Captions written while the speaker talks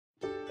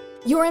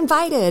You're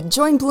invited.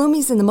 Join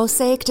Bloomies in the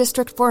Mosaic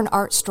District for an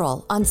art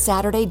stroll on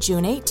Saturday,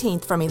 June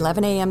 18th from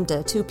 11 a.m.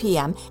 to 2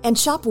 p.m. and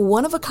shop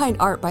one-of-a-kind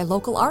art by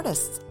local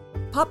artists.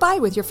 Pop by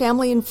with your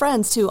family and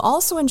friends to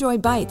also enjoy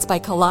Bites by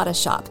Colada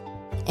Shop.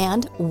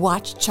 And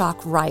watch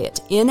Chalk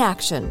Riot in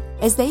action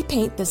as they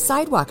paint the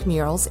sidewalk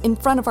murals in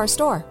front of our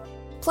store.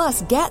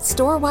 Plus, get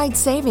store-wide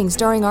savings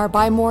during our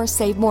Buy More,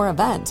 Save More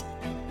event.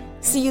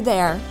 See you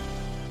there.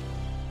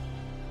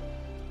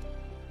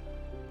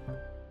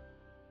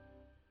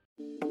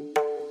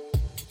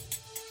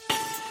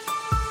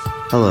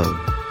 Hello,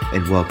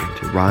 and welcome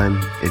to Rhyme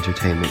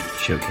Entertainment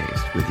Showcase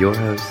with your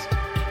hosts,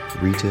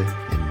 Rita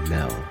and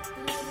Mel.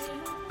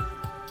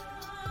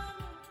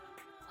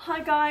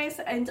 Hi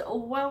guys, and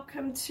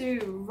welcome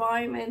to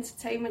Rhyme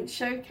Entertainment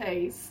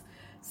Showcase.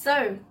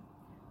 So,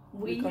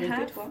 we do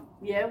have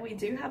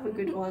a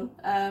good one.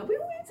 We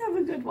always have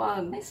a good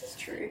one. This is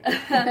true.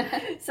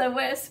 So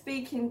we're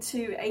speaking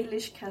to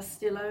Ailish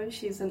Castillo.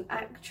 She's an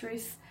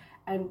actress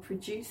and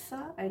producer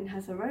and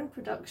has her own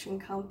production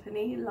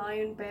company,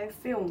 Lion Bear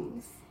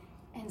Films.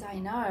 And I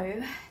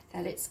know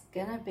that it's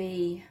gonna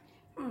be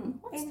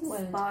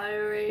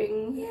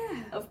inspiring.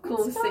 Yeah, of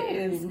course it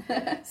is.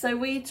 So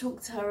we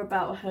talked to her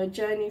about her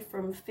journey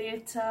from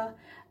theatre,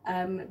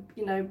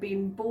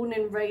 being born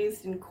and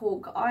raised in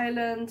Cork,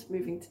 Ireland,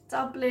 moving to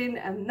Dublin,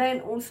 and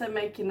then also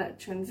making that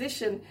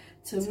transition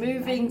to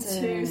moving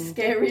to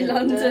scary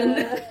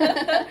London.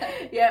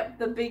 Yep,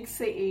 the big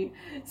city.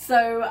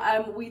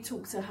 So we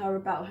talked to her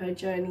about her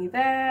journey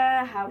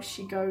there, how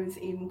she goes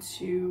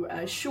into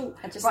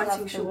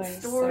writing short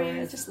stories. Sorry,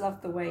 I just love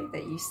the way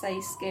that you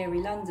say scary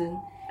London,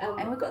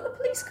 and we've got the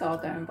police car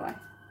going by.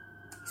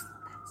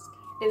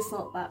 It's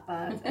not that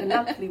bad, and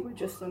luckily we're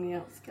just on the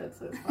outskirts,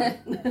 so it's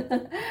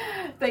fine.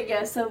 But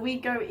yeah, so we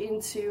go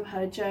into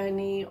her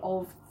journey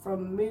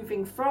from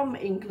moving from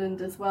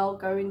England as well,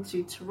 going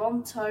to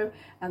Toronto,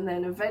 and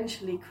then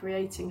eventually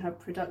creating her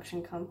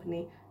production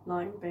company,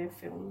 Lion Bear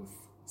Films.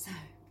 So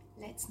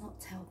let's not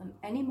tell them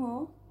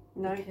anymore,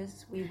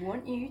 because we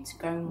want you to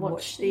go and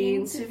watch the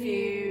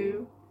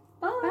interview.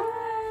 Bye.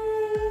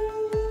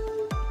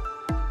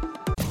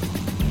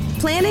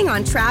 Planning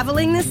on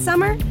traveling this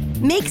summer?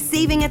 Make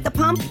saving at the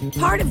pump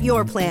part of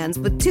your plans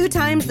with 2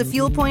 times the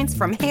fuel points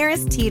from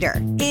Harris Teeter.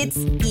 It's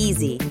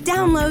easy.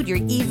 Download your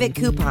eVic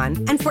coupon,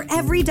 and for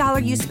every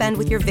 $1 you spend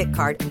with your Vic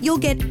card, you'll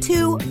get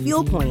 2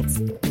 fuel points.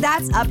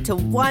 That's up to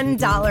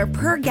 $1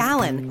 per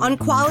gallon on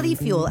quality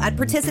fuel at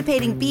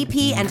participating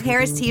BP and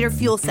Harris Teeter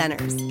fuel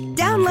centers.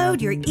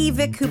 Download your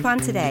eVic coupon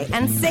today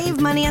and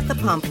save money at the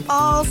pump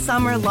all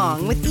summer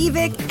long with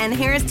eVic and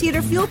Harris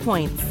Teeter fuel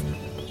points.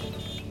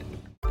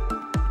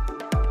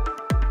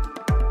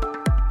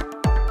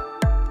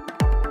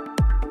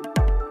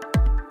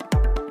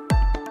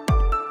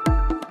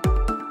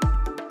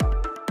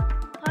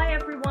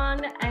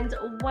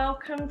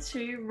 Welcome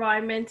to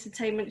Rhyme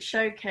Entertainment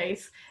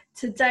Showcase.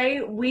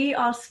 Today we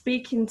are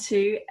speaking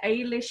to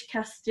Ailish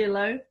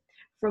Castillo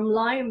from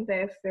Lion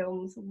Bear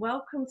Films.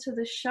 Welcome to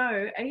the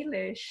show,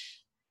 Ailish.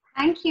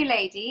 Thank you,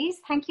 ladies.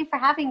 Thank you for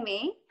having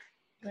me.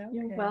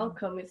 You're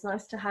welcome. It's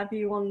nice to have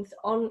you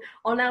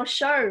on our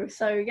show.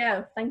 So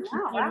yeah, thank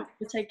you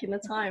for taking the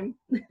time.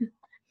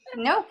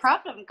 No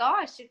problem.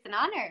 Gosh, it's an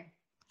honor.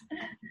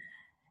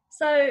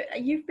 So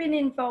you've been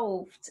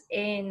involved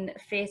in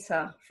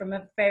theatre from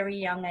a very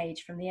young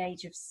age, from the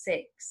age of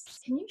 6.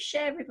 Can you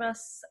share with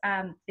us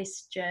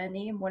this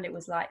journey and what it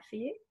was like for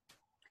you?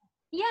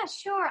 Yeah,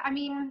 sure. I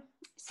mean,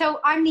 so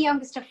I'm the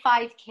youngest of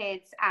 5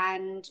 kids,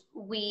 and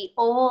we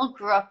all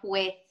grew up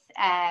with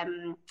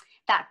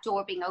that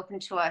door being open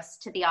to us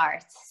to the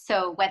arts.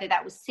 So whether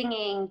that was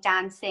singing,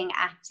 dancing,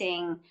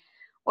 acting,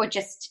 or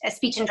just a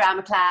speech and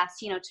drama class,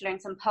 to learn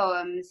some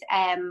poems,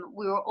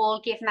 we were all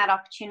given that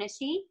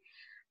opportunity.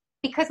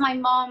 Because my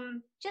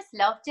mom just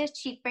loved it.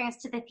 She'd bring us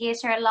to the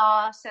theatre a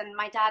lot, and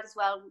my dad as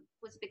well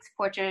was a big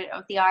supporter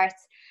of the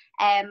arts.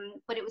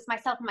 But it was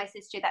myself and my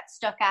sister that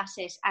stuck at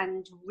it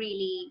and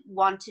really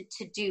wanted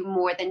to do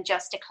more than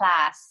just a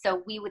class.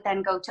 So we would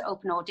then go to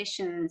open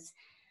auditions,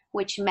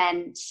 which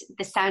meant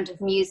The Sound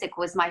of Music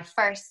was my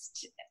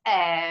first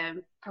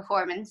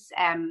performance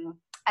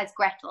as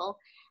Gretel.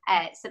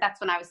 So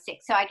that's when I was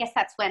 6. So I guess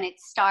that's when it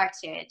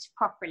started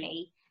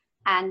properly.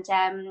 And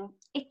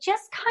it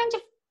just kind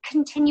of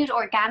continued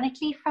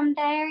organically from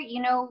there.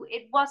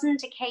 It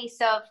wasn't a case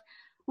of,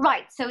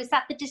 right, so is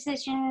that the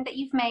decision that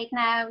you've made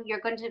now? You're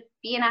going to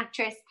be an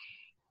actress.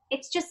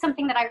 It's just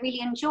something that I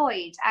really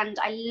enjoyed, and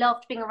I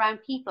loved being around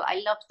people.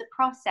 I loved the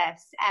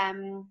process.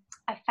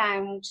 I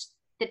found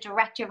the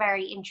director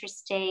very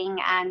interesting,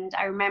 and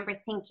I remember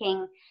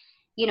thinking,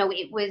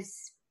 it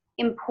was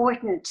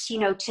important,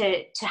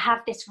 to have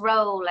this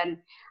role, and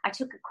I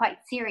took it quite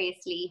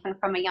seriously, even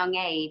from a young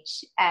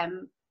age.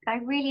 But I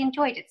really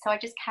enjoyed it, so I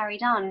just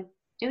carried on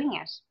doing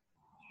it.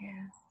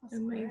 Yeah, that's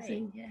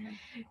amazing. Great.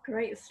 Yeah,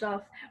 great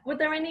stuff. Were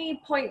there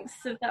any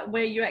points of that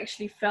where you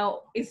actually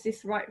felt, is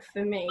this right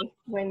for me,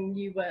 when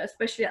you were,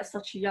 especially at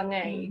such a young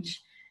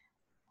age?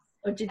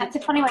 Or That's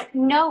a funny one.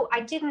 No, I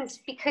didn't,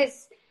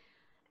 because,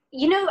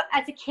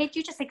 as a kid,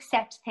 you just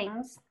accept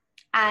things.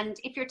 And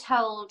if you're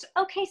told,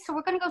 okay, so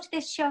we're going to go to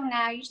this show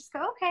now, you just go,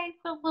 okay,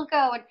 we'll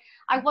go. And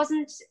I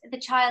wasn't the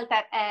child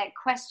that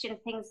questioned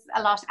things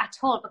a lot at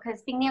all,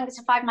 because being the youngest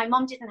of five, my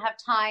mom didn't have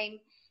time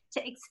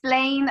to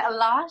explain a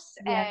lot.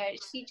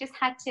 She just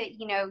had to,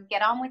 you know,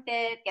 get on with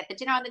it, get the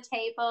dinner on the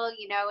table,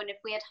 you know, and if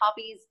we had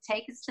hobbies,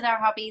 take us to their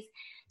hobbies.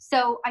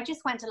 So I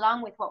just went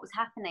along with what was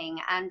happening.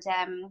 And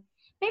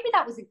maybe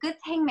that was a good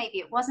thing, maybe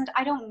it wasn't,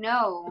 I don't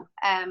know.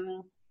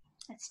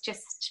 It's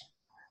just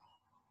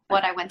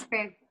what I went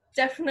through.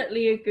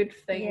 Definitely a good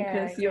thing,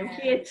 because you're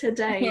here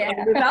today,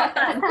 and without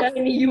that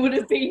journey you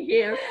wouldn't be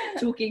here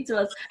talking to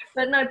us.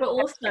 But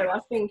also I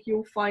think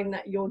you'll find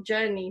that your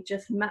journey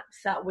just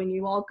maps out when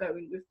you are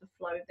going with the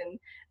flow than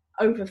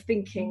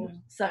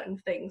overthinking certain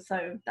things.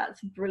 So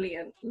that's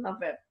brilliant,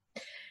 love it.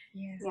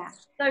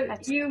 So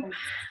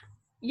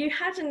you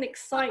had an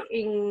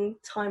exciting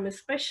time,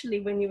 especially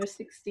when you were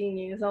 16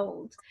 years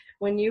old,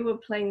 when you were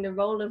playing the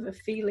role of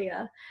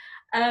Ophelia.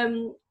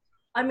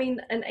 I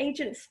mean, an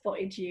agent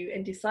spotted you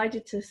and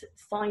decided to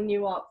sign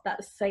you up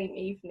that same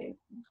evening.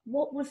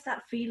 What was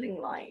that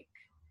feeling like?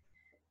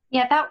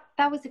 Yeah,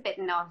 that was a bit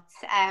nuts.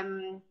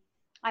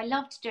 I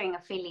loved doing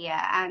Ophelia,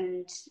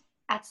 and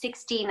at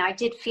 16 I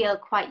did feel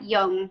quite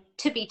young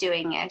to be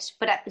doing it,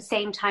 but at the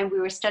same time we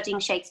were studying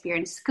Shakespeare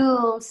in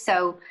school,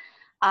 so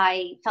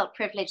I felt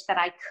privileged that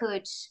I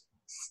could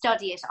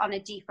study it on a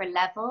deeper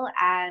level.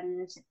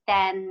 And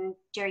then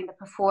during the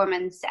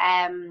performance,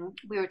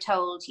 we were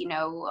told, you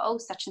know, oh,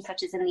 such and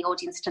such is in the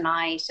audience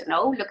tonight, and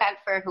oh, look out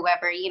for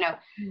whoever, you know.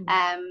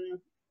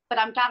 But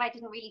I'm glad I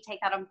didn't really take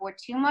that on board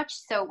too much.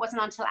 So it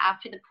wasn't until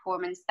after the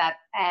performance that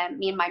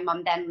me and my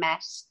mum then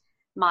met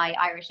my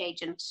Irish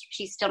agent.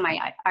 She's still my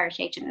Irish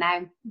agent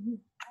now.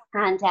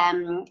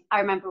 And I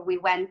remember we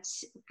went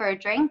for a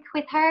drink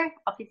with her.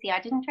 Obviously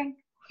I didn't drink.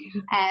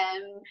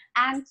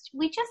 And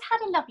we just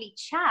had a lovely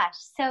chat.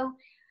 So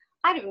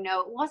I don't know,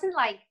 it wasn't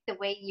like the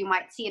way you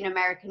might see in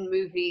American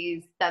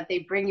movies that they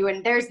bring you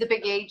in, there's the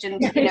big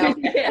agent, you know.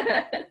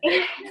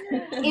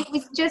 It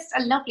was just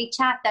a lovely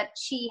chat that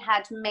she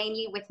had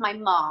mainly with my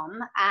mom,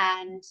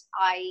 and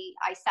I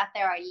sat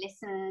there, I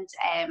listened.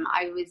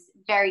 I was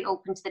very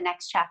open to the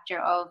next chapter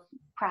of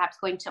perhaps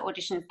going to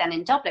auditions then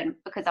in Dublin,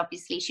 because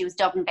obviously she was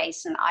Dublin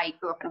based and I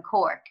grew up in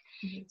Cork.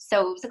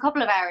 So it was a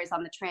couple of hours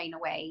on the train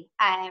away,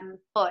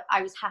 but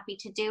I was happy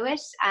to do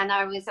it, and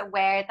I was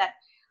aware that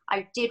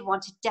I did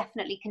want to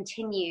definitely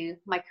continue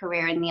my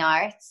career in the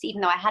arts,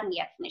 even though I hadn't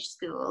yet finished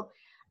school.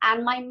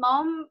 And my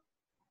mom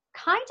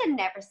kind of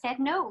never said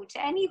no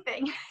to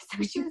anything.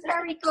 So she was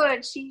very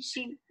good.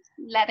 She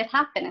let it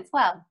happen as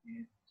well.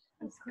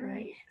 That's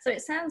great. So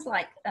it sounds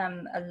like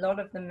a lot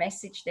of the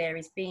message there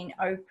is being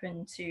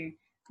open to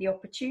the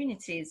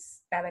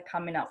opportunities that are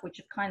coming up, which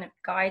have kind of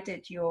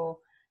guided your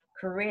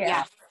career.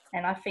 Yeah.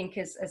 And I think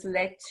has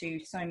led to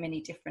so many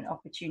different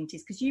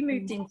opportunities, because you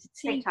moved into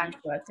TV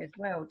work as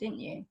well, didn't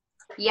you?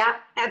 Yeah,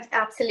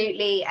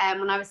 absolutely.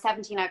 When I was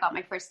 17, I got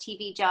my first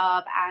TV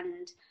job,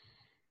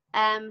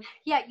 and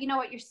yeah, you know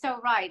what, you're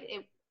so right.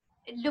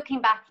 Looking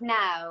back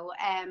now,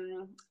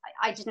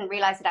 I didn't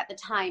realize it at the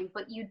time,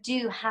 but you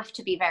do have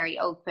to be very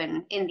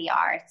open in the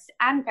arts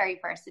and very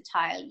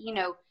versatile. You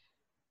know,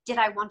 did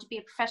I want to be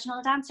a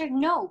professional dancer?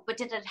 No. But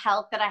did it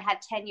help that I had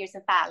 10 years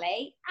of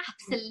ballet?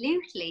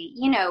 Absolutely.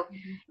 You know,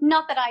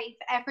 not that I've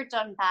ever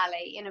done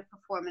ballet in a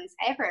performance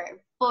ever,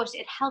 but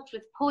it helped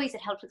with poise,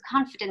 it helped with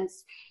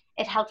confidence,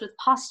 it helped with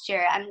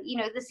posture. And, you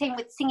know, the same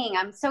with singing.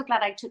 I'm so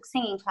glad I took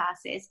singing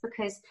classes,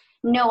 because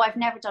no, I've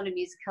never done a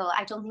musical.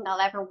 I don't think I'll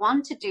ever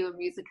want to do a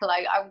musical.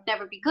 I would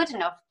never be good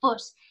enough,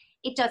 but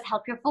it does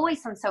help your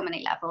voice on so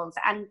many levels.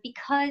 And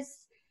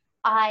because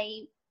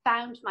I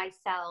found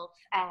myself,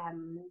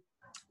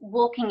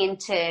 walking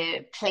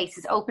into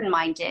places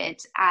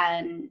open-minded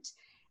and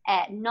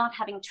not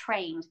having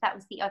trained, that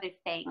was the other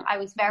thing. I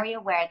was very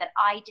aware that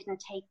I didn't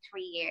take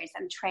 3 years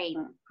and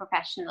train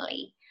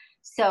professionally.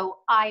 So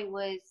I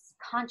was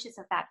conscious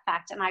of that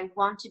fact, and I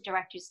wanted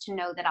directors to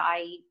know that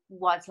I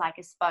was like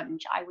a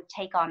sponge. I would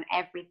take on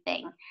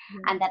everything,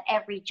 and that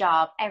every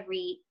job,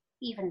 every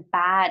even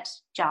bad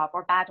job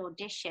or bad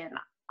audition,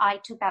 I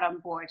took that on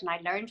board and I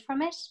learned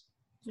from it.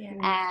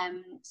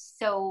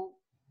 So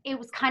it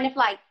was kind of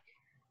like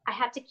I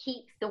had to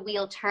keep the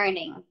wheel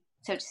turning,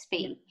 so to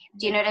speak.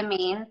 Do you know what I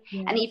mean?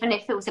 And even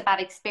if it was a bad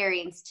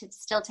experience, to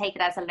still take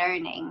it as a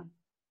learning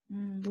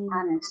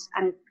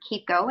and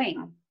keep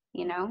going,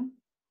 you know?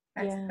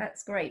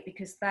 That's great,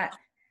 because that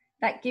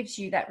gives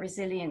you that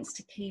resilience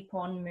to keep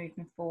on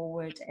moving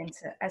forward, and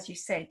to, as you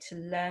said, to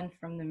learn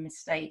from the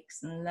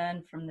mistakes and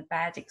learn from the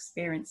bad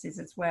experiences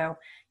as well,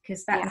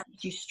 because that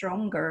makes you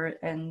stronger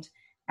and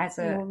as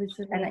an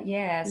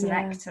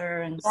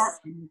actor and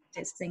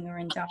singer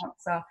and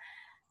dancer.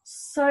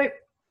 So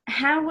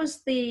how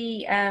was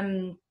the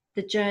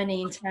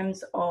journey in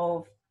terms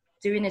of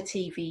doing a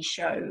TV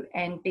show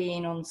and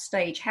being on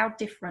stage? How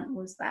different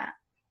was that?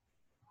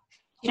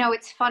 You know,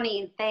 it's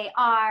funny. They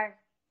are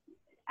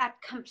at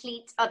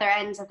complete other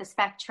ends of the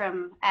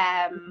spectrum.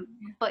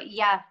 But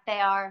yeah, they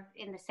are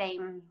in the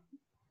same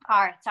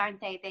arts, aren't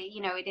they? They,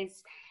 you know, it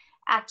is.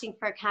 acting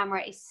for a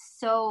camera is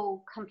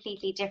so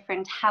completely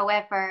different.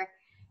 However,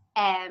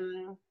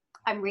 I'm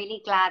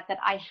really glad that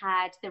I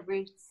had the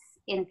roots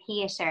in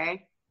theatre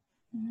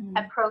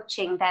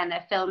approaching then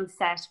a film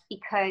set,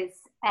 because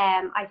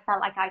I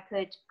felt like I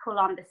could pull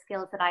on the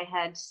skills that I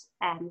had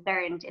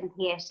learned in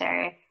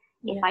theatre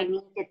if I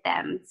needed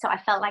them. So I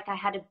felt like I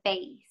had a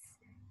base.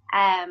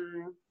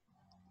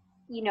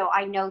 You know,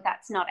 I know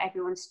that's not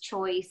everyone's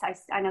choice.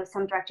 I know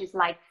some directors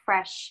like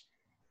fresh,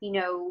 you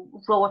know,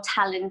 raw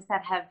talents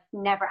that have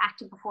never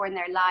acted before in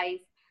their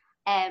lives.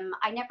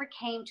 I never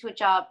came to a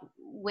job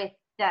with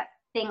that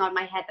thing on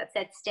my head that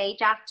said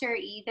stage actor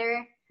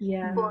either.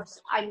 Yeah. But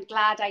I'm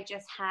glad I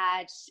just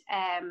had,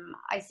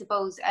 I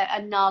suppose,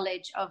 a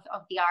knowledge of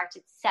the art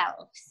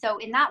itself. So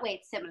in that way,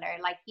 it's similar,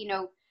 like, you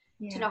know,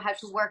 to know how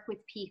to work with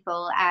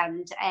people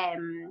and,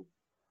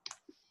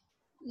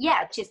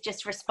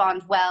 just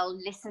respond well,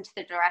 listen to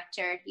the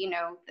director, you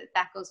know,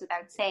 that goes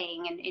without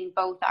saying in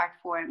both art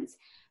forms.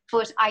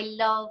 But I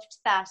loved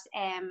that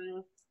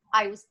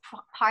I was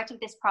part of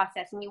this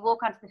process, and you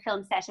walk onto the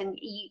film set and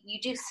you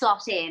do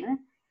slot in,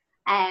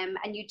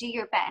 and you do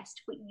your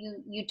best, but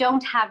you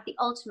don't have the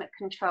ultimate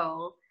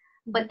control.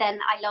 But then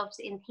I loved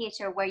in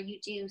theatre where you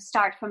do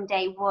start from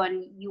day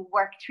one, you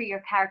work through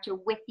your character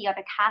with the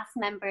other cast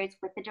members,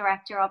 with the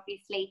director,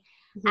 obviously,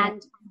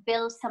 and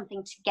build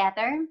something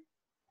together.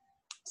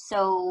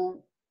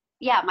 So,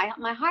 yeah,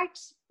 my heart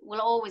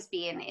will always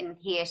be in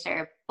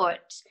theatre,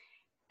 but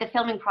the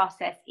filming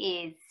process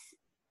is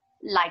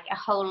like a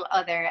whole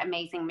other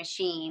amazing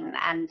machine,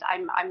 and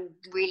I'm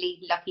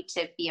really lucky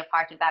to be a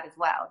part of that as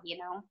well, you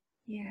know.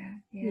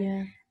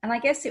 Yeah. And I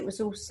guess it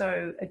was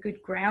also a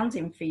good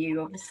grounding for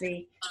you,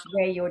 obviously,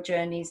 where your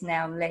journey's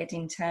now led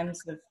in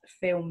terms of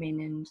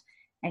filming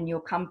and your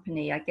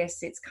company. I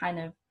guess it's kind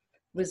of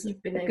was a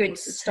good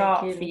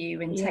start for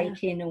you and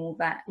take in all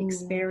that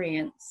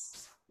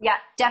experience. Yeah,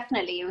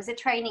 definitely. It was a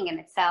training in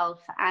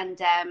itself.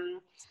 And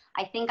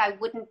I think I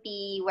wouldn't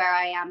be where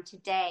I am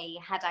today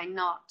had I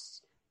not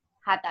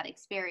had that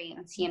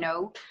experience, you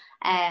know.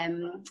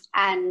 And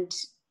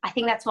I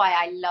think that's why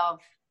I love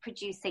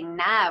producing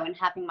now and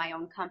having my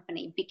own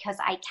company, because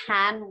I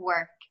can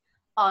work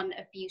on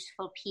a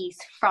beautiful piece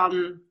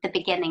from the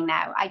beginning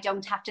now. I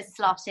don't have to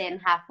slot in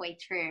halfway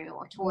through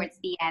or towards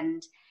the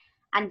end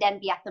and then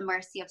be at the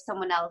mercy of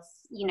someone else,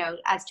 you know,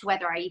 as to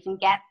whether I even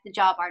get the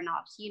job or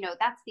not. You know,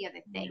 that's the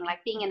other thing.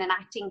 Like being in an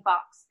acting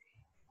box,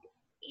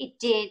 it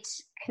did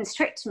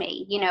constrict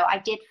me. You know, I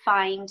did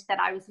find that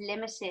I was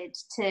limited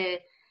to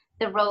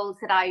the roles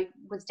that I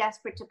was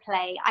desperate to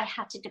play. I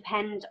had to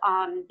depend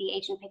on the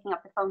agent picking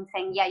up the phone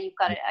saying, yeah, you've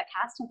got a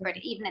casting for it,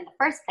 even in the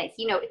first place.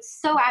 You know,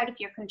 it's so out of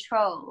your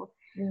control.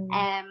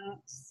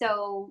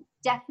 So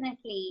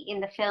definitely in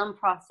the film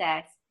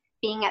process,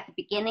 being at the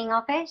beginning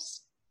of it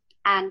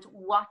and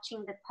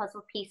watching the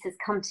puzzle pieces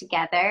come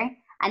together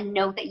and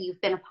know that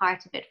you've been a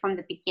part of it from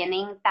the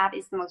beginning, that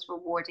is the most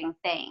rewarding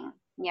thing.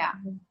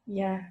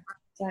 Yeah,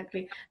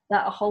 exactly.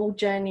 That whole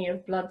journey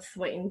of blood,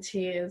 sweat and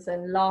tears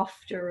and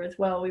laughter as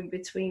well in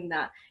between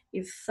that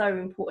is so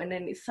important,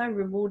 and it's so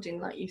rewarding,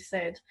 like you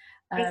said.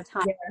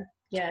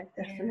 Yeah,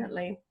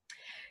 definitely.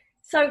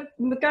 So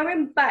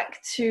going back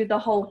to the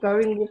whole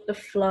going with the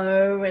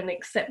flow and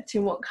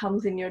accepting what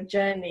comes in your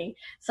journey.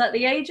 So at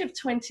the age of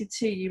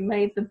 22, you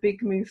made the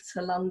big move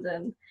to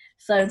London.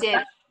 So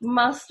that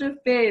must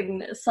have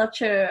been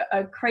such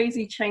a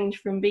crazy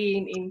change from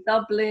being in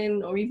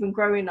Dublin or even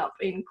growing up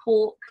in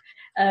Cork.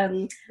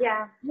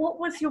 What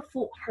was your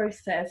thought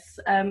process?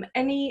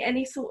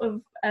 Any sort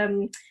of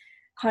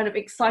kind of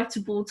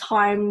excitable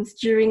times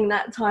during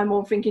that time,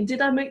 or thinking, did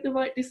I make the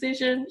right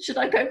decision? Should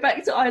I go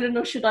back to Ireland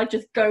or should I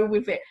just go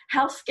with it?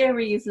 How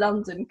scary is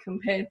London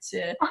compared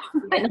to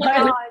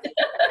Ireland?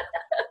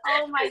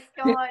 Oh my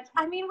God.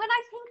 I mean, when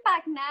I think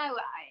back now,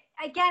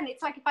 again,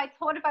 it's like if I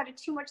thought about it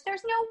too much,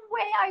 there's no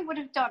way I would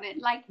have done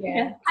it. Like,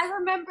 I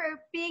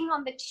remember being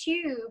on the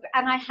tube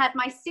and I had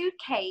my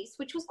suitcase,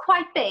 which was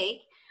quite big,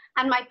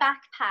 and my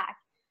backpack.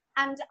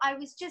 And I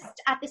was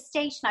just at the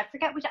station, I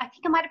forget which, I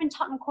think it might have been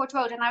Tottenham Court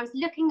Road, and I was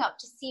looking up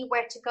to see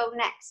where to go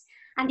next.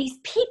 And these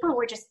people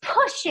were just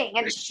pushing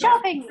and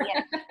shoving me.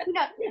 And, you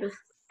know,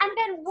 and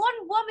then one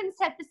woman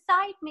said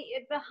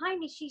behind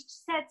me, she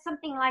said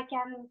something like,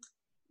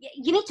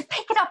 you need to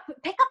pick up the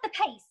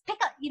pace,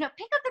 pick up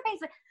the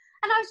pace.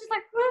 And I was just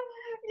like,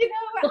 you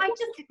know, I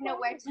just didn't know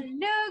where to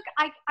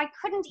look. I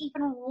couldn't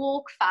even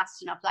walk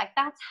fast enough. Like,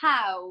 that's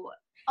how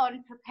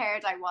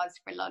unprepared I was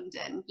for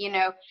London, you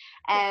know.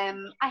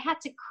 I had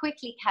to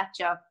quickly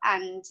catch up,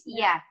 and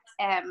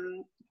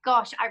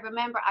gosh, I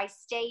remember I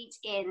stayed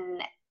in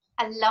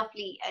a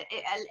lovely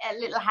a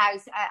little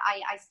house.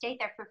 I stayed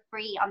there for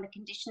free on the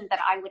condition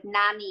that I would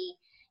nanny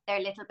their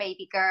little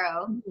baby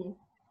girl.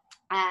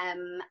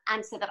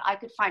 And so that I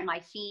could find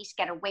my feet,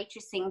 get a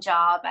waitressing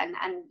job, and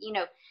you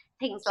know,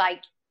 things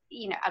like,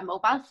 you know, a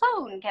mobile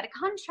phone, get a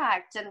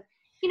contract, and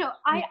you know,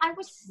 I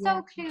was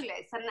so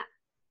clueless and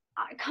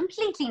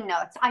completely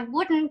nuts. I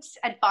wouldn't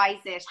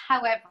advise it.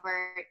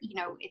 However, you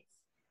know,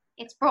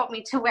 it's brought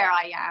me to where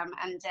I am.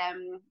 And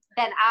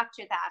then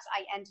after that,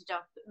 I ended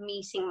up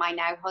meeting my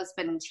now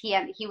husband.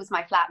 He was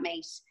my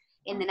flatmate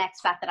in the next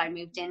flat that I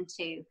moved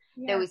into.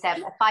 Yeah. There was a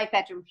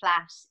 5-bedroom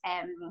flat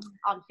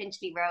on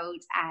Finchley Road,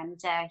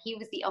 and he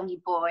was the only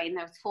boy, and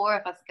there was 4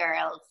 of us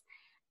girls.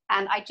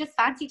 And I just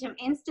fancied him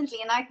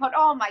instantly, and I thought,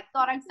 oh my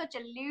God, I'm such a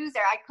loser.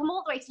 I come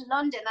all the way to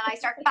London and I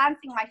start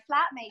fancying my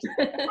flatmate.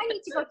 I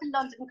need to go to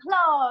London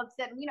clubs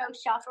and,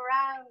 shop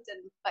around.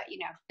 But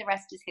the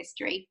rest is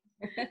history.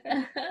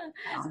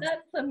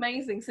 That's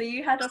amazing. So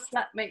you had a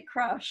flatmate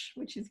crush,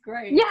 which is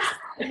great.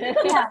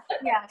 Yeah.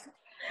 yeah.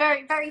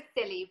 Very, very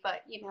silly,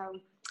 but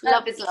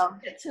love is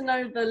love. Get to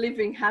know the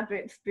living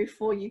habits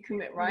before you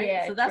commit, right?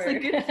 Yeah, so that's true. A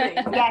good thing.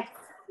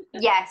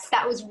 Yes,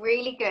 that was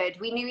really good.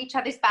 We knew each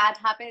other's bad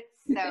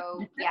habits, so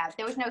yeah,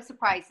 there was no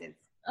surprises.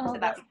 Oh, so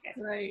that's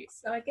great.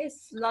 So I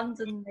guess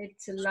London led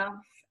to love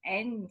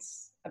and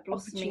a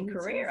blossoming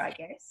career, I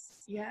guess.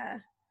 Yeah.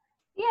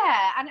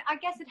 Yeah, and I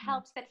guess it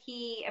helped that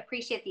he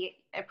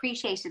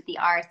appreciated the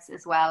arts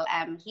as well.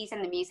 He's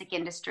in the music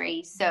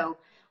industry, so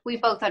we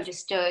both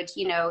understood,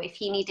 if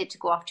he needed to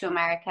go off to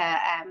America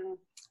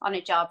on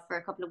a job for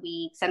a couple of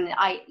weeks, and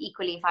I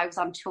equally, if I was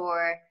on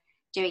tour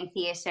doing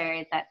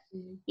theatre, that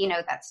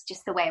that's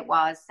just the way it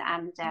was.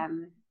 And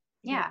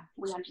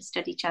we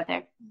understood each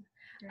other.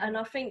 And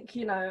I think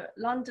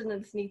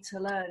Londoners need to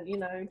learn,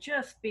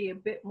 just be a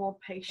bit more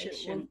patient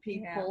with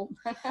people.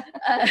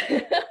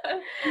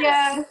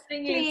 Yeah,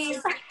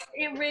 please.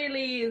 It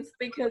really is,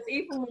 because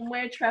even when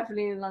we're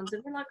traveling in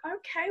London, we're like,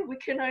 okay, we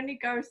can only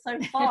go so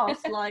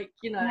fast. Like,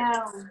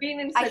 being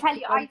in. I tell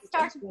you, I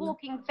started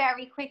walking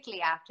very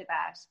quickly after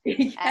that.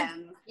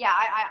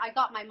 I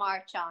got my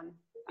march on.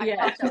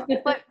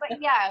 But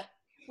yeah,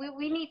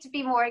 we need to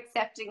be more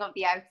accepting of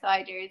the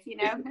outsiders,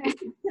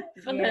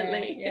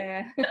 Definitely.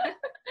 Yeah.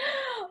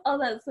 Oh,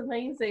 that's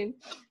amazing.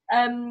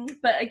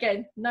 But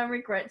again, no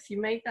regrets.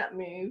 You made that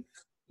move.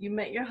 You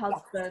met your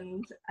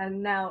husband,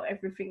 and now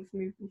everything's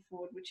moving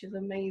forward, which is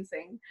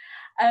amazing.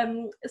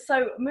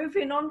 So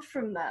moving on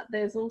from that,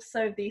 there's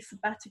also the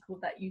sabbatical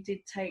that you did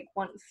take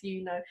once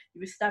you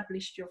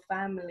established your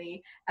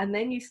family, and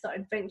then you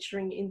started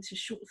venturing into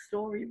short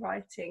story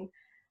writing.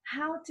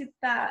 How did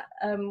that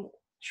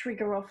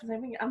trigger off? I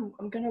think I'm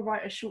going to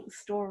write a short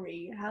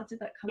story. How did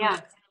that come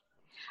up?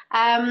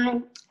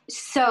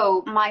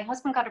 So my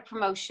husband got a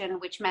promotion,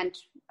 which meant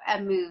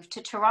a move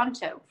to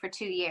Toronto for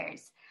 2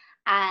 years.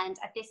 And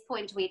at this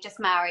point, we had just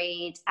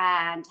married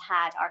and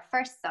had our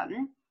first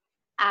son.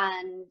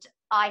 And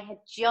I had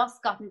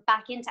just gotten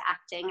back into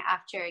acting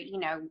after,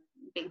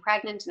 being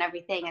pregnant and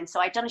everything. And so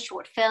I'd done a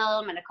short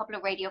film and a couple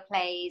of radio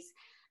plays.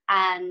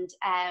 And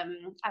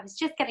I was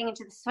just getting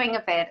into the swing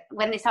of it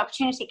when this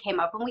opportunity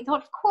came up. And we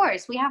thought, of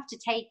course, we have to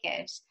take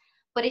it.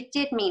 But it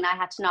did mean I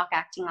had to knock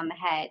acting on the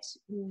head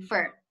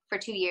for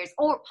 2 years,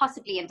 or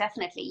possibly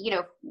indefinitely.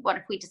 What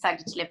if we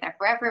decided to live there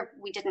forever?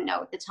 We didn't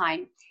know at the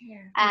time.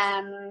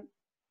 Yeah.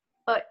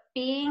 But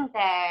being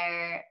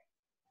there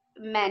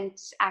meant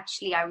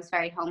actually I was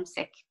very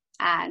homesick,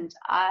 and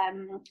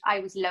I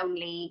was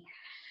lonely.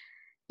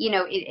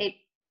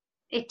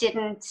 It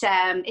didn't,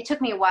 it took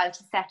me a while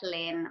to settle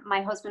in.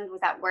 My husband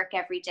was at work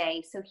every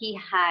day, so he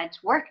had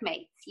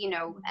workmates,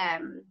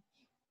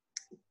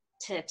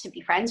 to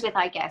be friends with,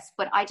 I guess,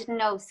 but I didn't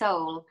know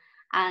soul.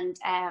 And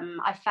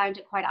I found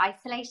it quite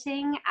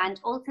isolating, and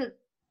also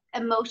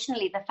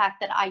emotionally, the fact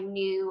that I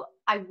knew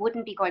I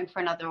wouldn't be going for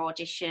another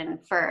audition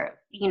for,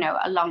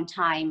 a long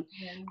time.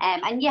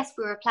 And yes,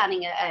 we were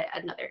planning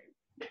another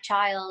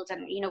child,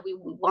 and, we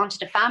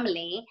wanted a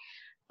family.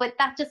 But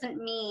that doesn't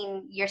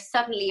mean you're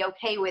suddenly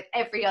okay with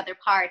every other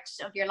part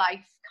of your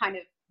life kind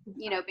of,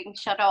 being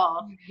shut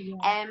off.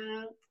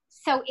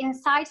 So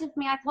inside of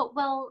me, I thought,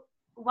 well,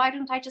 why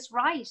don't I just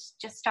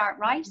start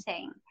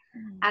writing?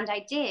 And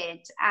I did.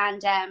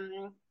 And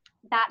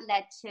that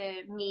led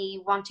to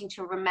me wanting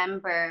to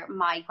remember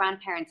my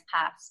grandparents'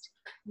 past.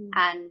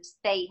 And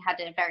they had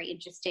a very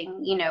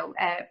interesting,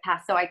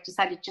 past. So I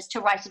decided just to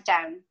write it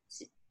down,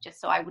 just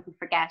so I wouldn't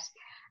forget.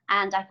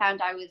 And I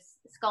found I was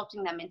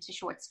sculpting them into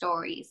short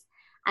stories,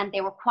 and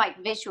they were quite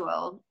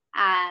visual.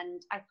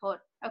 And I thought,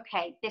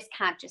 okay, this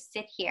can't just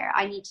sit here.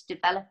 I need to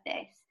develop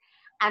this.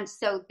 And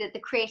so the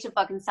creative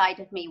bug inside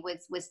of me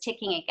was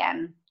ticking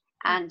again.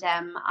 And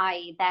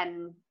I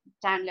then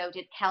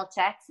downloaded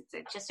Celtex.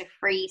 It's just a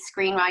free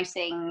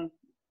screenwriting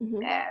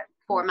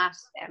format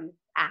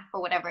app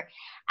or whatever.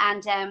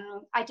 And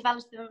I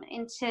developed them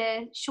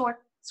into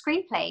short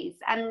screenplays.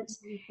 And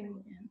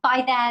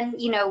by then,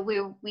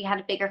 we had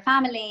a bigger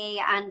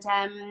family, and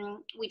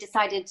we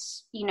decided,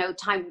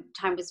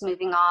 time was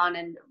moving on,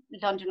 and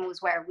London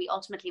was where we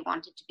ultimately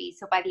wanted to be.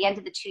 So by the end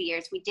of the 2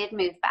 years, we did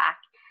move back.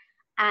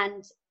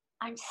 And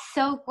I'm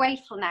so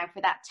grateful now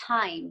for that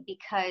time,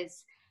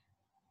 because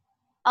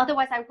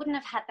otherwise I wouldn't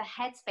have had the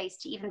headspace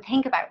to even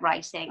think about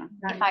writing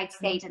if I'd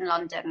stayed in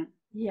London.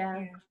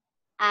 Yeah.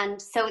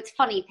 And so it's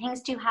funny,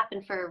 things do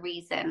happen for a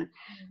reason.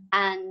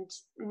 And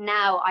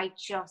now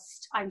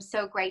I'm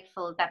so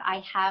grateful that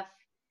I have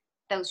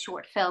those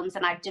short films,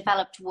 and I've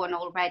developed one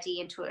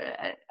already into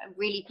a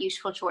really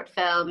beautiful short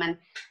film, and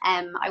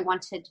I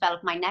want to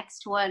develop my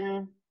next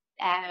one,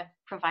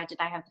 provided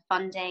I have the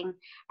funding,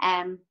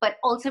 but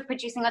also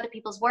producing other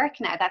people's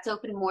work now. That's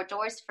opened more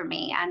doors for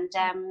me. And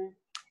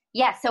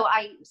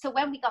so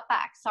when we got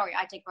back, sorry,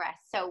 I digress.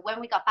 So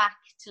when we got back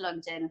to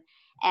London,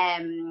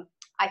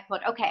 I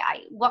thought, okay,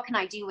 what can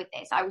I do with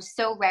this? I was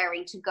so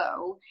raring to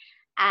go,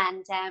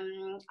 and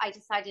I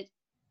decided,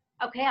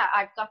 okay,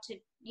 I've got to,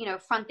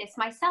 front this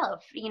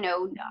myself.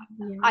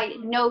 I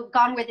know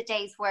gone were the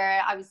days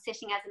where I was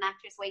sitting as an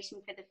actress waiting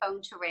for the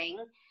phone to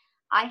ring.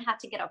 I had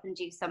to get up and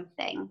do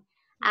something.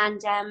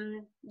 And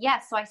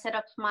so I set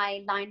up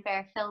my Lion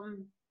Bear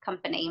film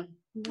company.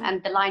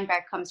 And the Lion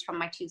Bear comes from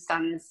my two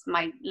sons.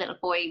 My little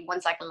boy,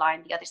 one's like a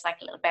lion, the other's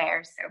like a little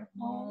bear.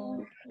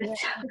 So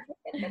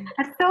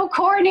that's so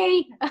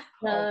corny.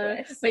 No,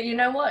 but you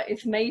know what?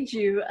 It's made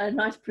you a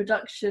nice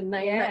production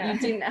name that you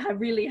didn't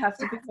really have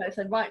to think about. I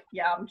said, right,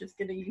 I'm just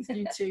going to use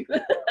you two.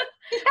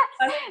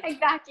 Yes,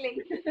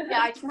 exactly. Yeah,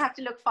 I didn't have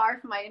to look far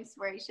for my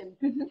inspiration.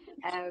 So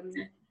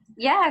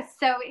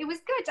it was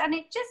good, and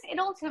it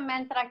also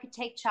meant that I could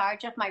take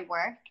charge of my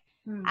work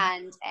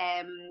and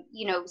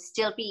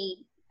still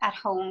be at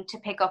home to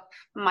pick up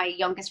my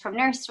youngest from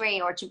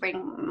nursery or to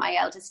bring my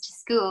eldest to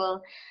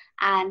school,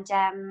 and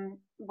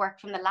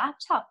work from the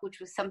laptop, which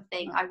was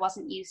something I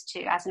wasn't used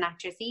to as an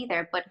actress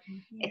either, but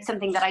it's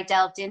something that I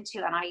delved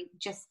into and I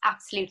just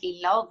absolutely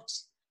loved.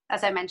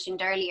 As I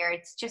mentioned earlier,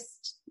 it's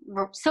just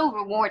so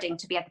rewarding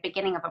to be at the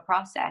beginning of a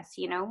process,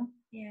 Yeah.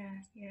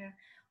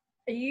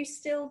 Are you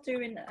still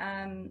doing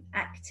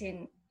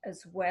acting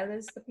as well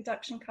as the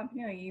production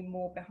company, or are you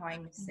more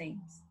behind the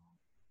scenes?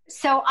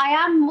 So I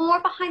am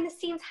more behind the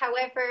scenes.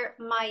 However,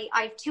 I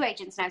have two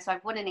agents now. So I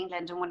have one in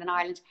England and one in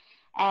Ireland.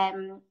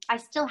 I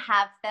still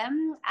have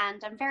them,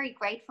 and I'm very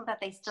grateful that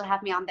they still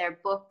have me on their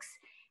books.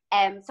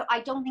 So I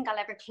don't think I'll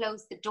ever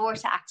close the door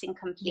to acting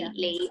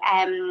completely.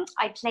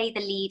 I play the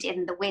lead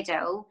in The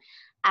Widow,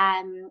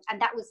 and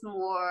that was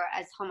more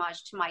as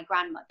homage to my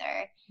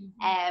grandmother.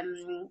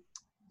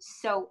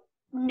 So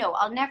no,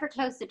 I'll never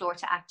close the door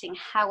to acting.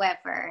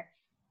 However,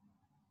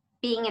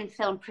 being in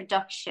film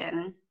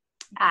production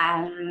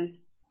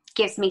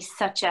gives me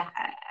such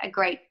a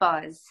great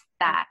buzz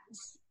that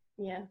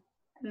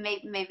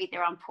maybe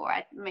they're on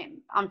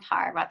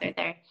par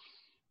rather.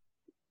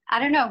 I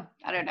don't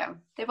know.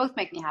 They both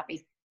make me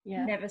happy.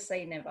 Yeah. Never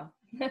say never.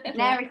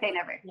 Never say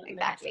never.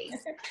 Exactly.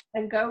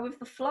 And go with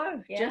the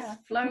flow.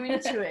 Just flow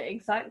into it.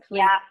 Exactly.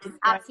 Yeah,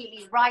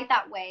 absolutely. Ride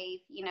that wave.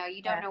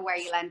 You don't know where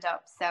you'll end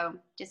up, so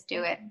just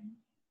do it.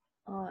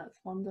 Oh, that's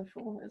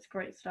wonderful. It's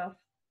great stuff.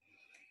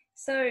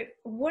 So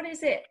what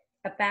is it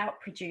about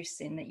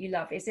producing that you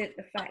love? Is it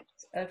the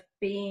fact of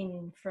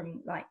being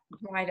from like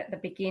right at the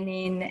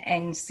beginning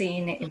and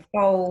seeing it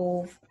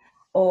evolve,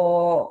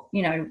 or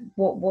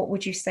what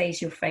would you say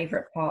is your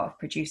favorite part of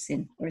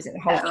producing, or is it the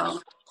whole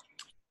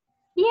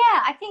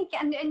I think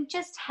and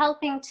just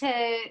helping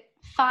to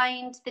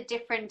find the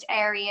different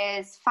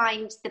areas,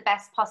 find the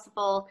best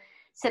possible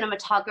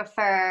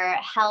cinematographer,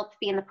 help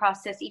be in the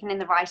process, even in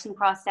the writing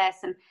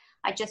process. And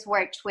I just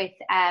worked with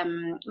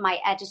my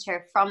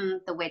editor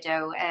from The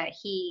Widow.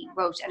 He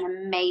wrote an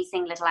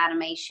amazing little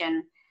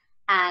animation,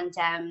 and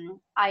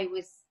I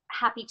was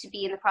happy to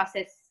be in the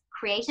process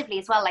creatively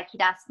as well. Like,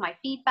 he'd ask my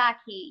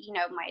feedback,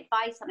 my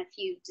advice on a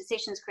few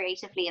decisions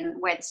creatively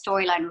and where the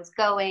storyline was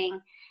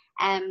going,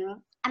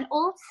 and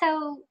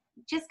also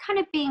just kind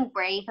of being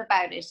brave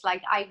about it.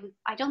 Like, I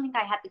don't think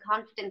I had the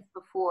confidence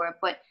before,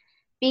 but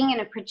being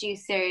in a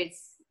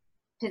producer's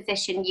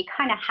position, you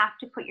kind of have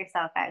to put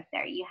yourself out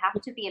there. You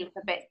have to be a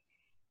little bit,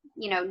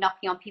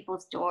 knocking on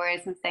people's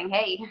doors and saying,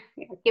 hey,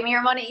 give me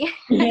your money.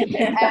 You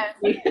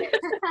could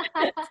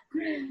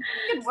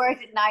word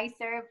it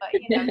nicer, but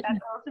that's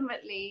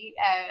ultimately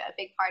a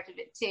big part of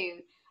it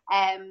too.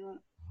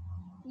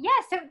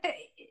 So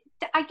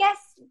I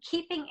guess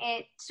keeping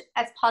it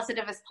as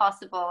positive as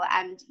possible,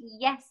 and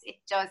yes, it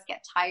does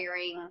get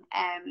tiring.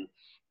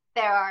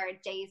 There are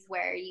days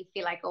where you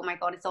feel like, oh my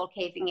God, it's all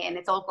caving in,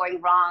 it's all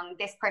going wrong,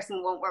 this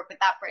person won't work with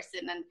that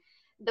person, and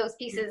those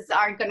pieces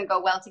aren't going to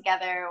go well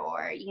together,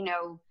 or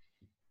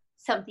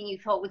something you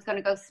thought was going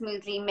to go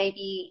smoothly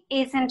maybe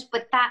isn't.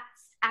 But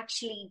that's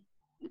actually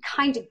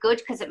kind of good,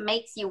 because it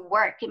makes you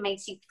work. It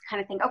makes you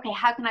kind of think, okay,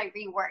 how can I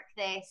rework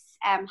this?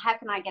 How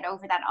can I get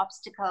over that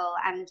obstacle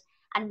and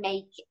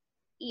make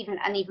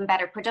an even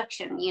better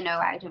production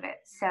out of it?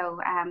 So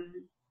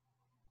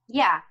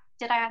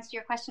did I answer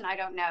your question? I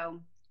don't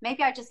know.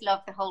 Maybe I just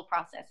love the whole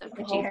process of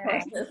producing.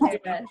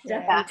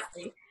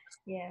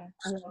 Yeah,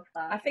 I love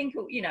that. I think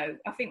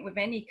with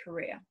any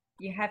career,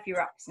 you have your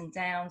ups and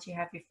downs, you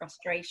have your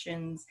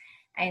frustrations,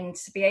 and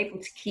to be able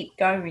to keep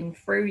going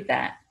through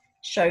that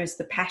shows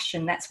the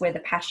passion. That's where the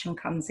passion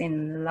comes in,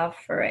 and the love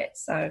for it.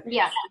 So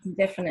I can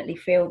definitely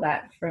feel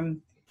that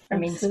from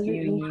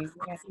interviewing you.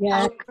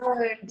 Yeah.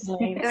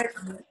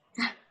 Good.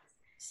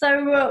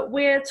 So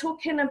we're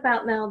talking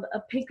about now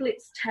A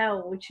Piglet's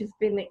Tale, which has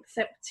been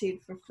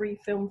accepted for 3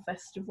 film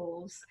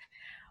festivals.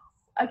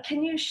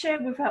 can you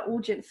share with our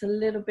audience a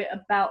little bit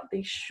about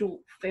this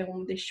short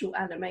film, this short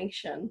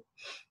animation?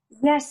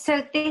 Yes,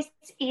 so this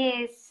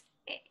is,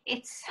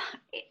 it's,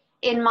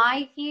 in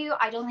my view,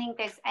 I don't think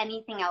there's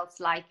anything else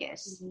like it,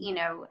 you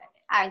know,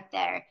 out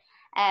there.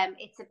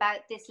 It's about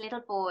this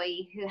little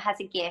boy who has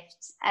a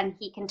gift and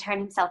he can turn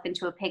himself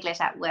into a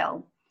piglet at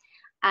will.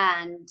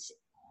 And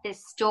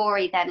this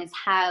story then is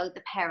how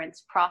the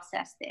parents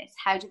process this.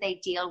 How do they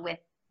deal with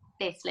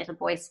this little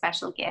boy's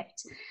special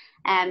gift?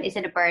 Is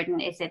it a burden?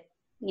 Is it,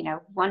 you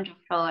know,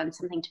 wonderful and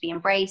something to be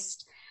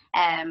embraced?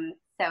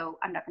 So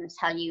I'm not going to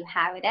tell you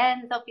how it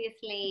ends,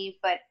 obviously,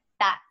 but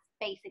that's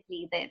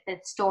basically the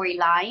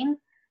storyline.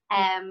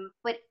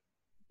 But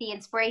the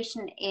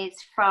inspiration is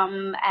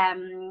from,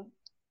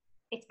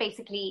 it's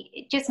basically,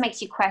 it just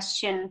makes you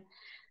question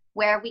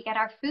where we get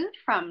our food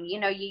from. You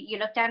know, you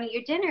look down at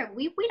your dinner,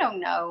 we don't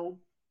know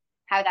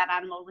how that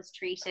animal was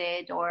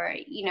treated, or,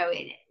 you know,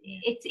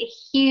 it's a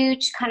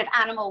huge kind of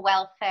animal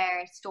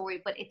welfare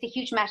story, but it's a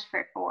huge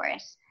metaphor for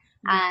it.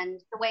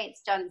 And the way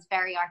it's done is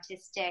very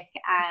artistic,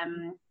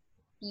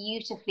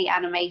 beautifully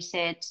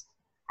animated,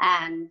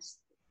 and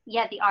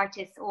yeah, the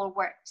artists all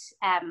worked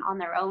on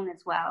their own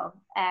as well,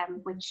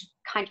 which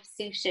kind of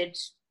suited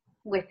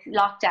with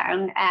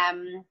lockdown.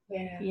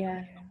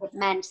 It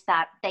meant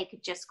that they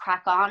could just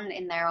crack on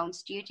in their own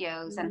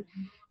studios and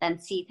then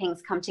see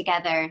things come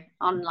together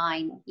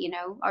online, you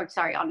know, or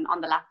sorry, on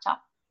the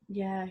laptop.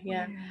 Yeah.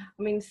 I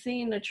mean,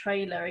 seeing the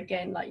trailer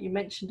again, like you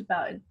mentioned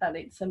about it, that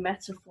it's a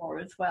metaphor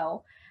as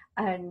well.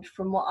 And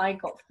from what I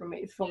got from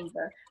it, from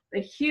the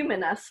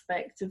human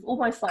aspect of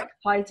almost like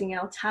hiding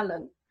our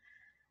talent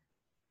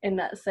in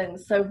that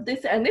sense. So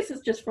this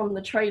is just from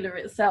the trailer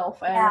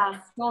itself, and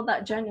all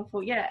that journey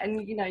for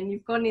and you know, and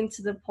you've gone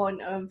into the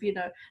point of, you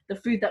know, the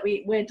food that we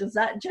eat, where does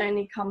that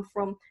journey come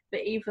from?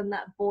 But even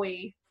that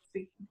boy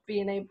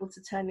being able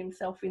to turn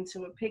himself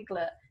into a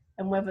piglet,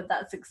 and whether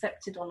that's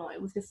accepted or not,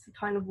 it was just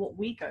kind of what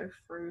we go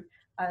through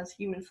as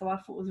humans. So I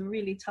thought it was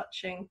really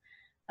touching.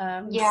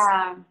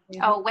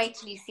 Oh, wait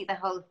till you see the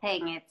whole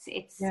thing.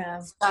 It's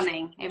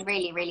stunning. It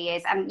really, really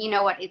is. And you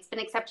know what? It's been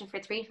accepted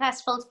for 3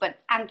 festivals, but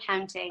I'm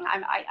counting.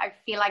 I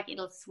feel like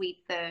it'll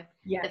sweep the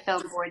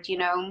film board. You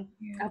know,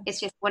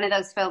 it's just one of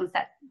those films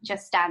that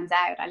just stands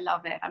out. I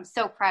love it. I'm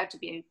so proud to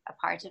be a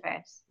part of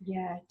it.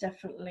 Yeah,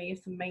 definitely.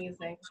 It's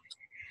amazing.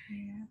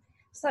 Yeah.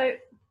 So,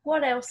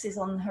 what else is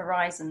on the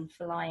horizon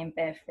for Lion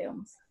Bear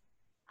Films?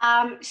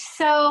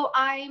 So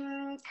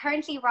I'm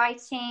currently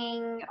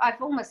writing,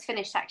 I've almost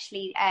finished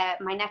actually,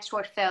 my next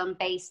short film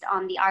based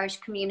on the Irish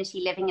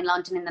community living in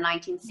London in the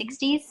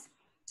 1960s.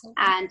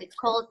 And it's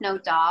called No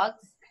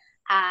Dogs.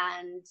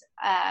 And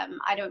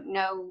I don't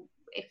know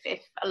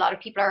if a lot of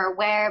people are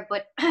aware,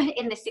 but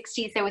in the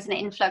 60s there was an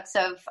influx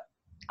of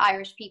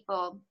Irish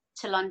people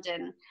to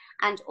London,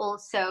 and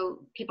also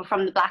people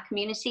from the Black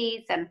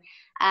communities, and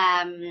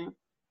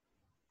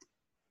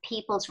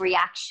people's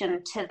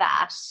reaction to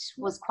that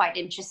was quite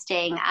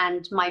interesting.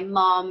 And my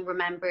mom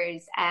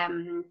remembers,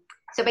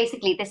 so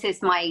basically this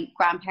is my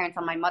grandparents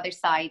on my mother's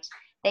side.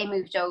 They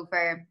moved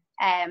over,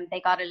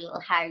 they got a little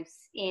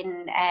house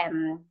in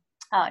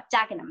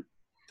Dagenham.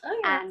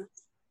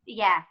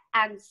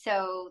 And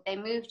so they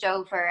moved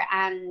over,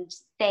 and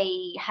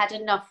they had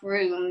enough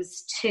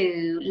rooms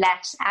to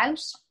let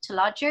out to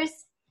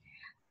lodgers.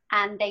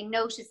 And they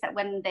noticed that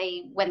when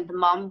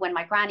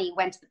my granny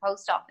went to the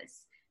post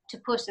office to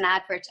put an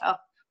advert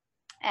up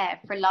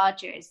for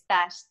lodgers,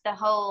 that the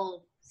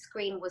whole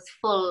screen was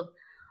full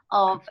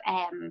of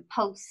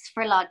posts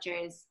for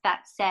lodgers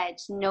that said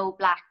no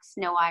blacks,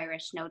 no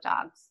Irish, no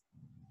dogs.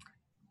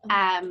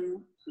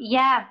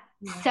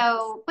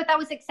 So, but that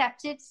was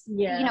accepted.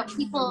 You know,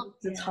 people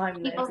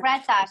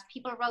read that,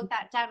 people wrote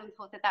that down and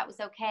thought that was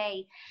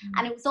okay.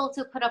 And it was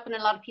also put up in a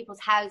lot of people's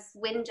house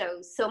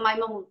windows. So my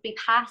mum would be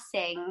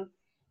passing,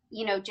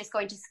 you know, just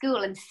going to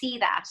school and see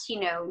that, you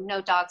know, no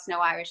dogs,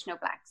 no Irish, no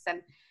blacks.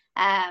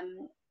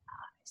 And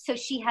so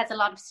she has a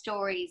lot of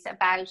stories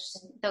about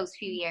those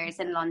few years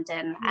in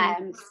London.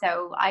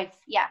 So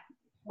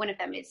one of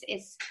them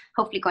is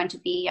hopefully going to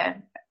be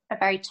a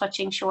very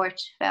touching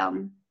short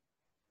film.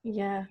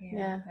 Yeah,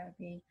 that'd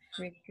be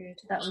really good.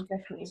 That would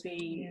definitely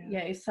be,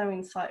 it's so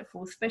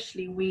insightful.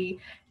 Especially we,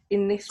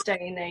 in this day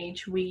and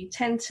age, we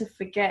tend to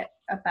forget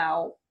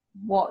about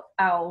what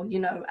our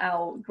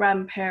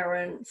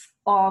grandparents,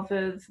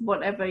 fathers,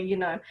 whatever, you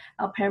know,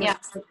 our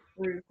parents went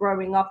through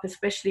growing up,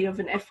 especially of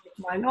an ethnic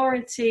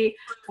minority,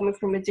 coming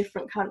from a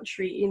different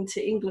country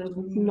into England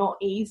was not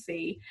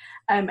easy.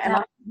 And I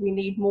think we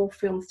need more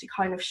films to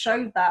kind of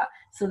show that,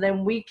 so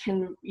then we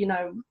can, you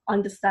know,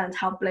 understand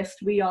how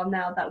blessed we are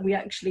now that we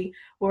actually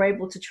were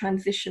able to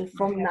transition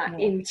from that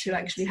into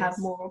actually have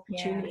more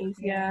opportunities.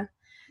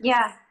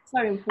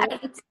 So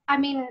important.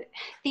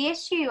 The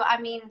issue,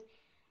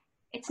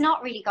 it's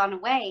not really gone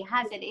away,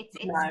 has it? It's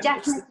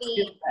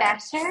definitely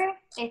better.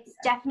 It's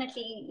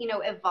definitely, you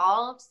know,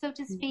 evolved, so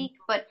to speak.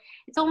 But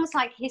it's almost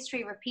like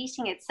history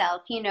repeating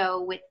itself, you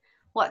know, with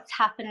what's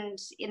happened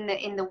in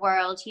the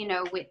world, you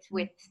know, with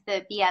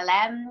the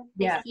BLM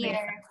this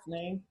year.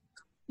 Definitely.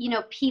 You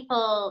know,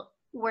 people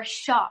were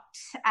shocked,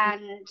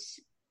 and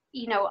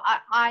you know,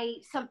 I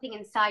something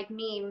inside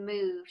me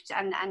moved,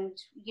 and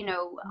you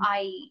know,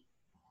 I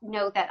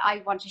know that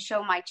I want to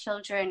show my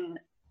children,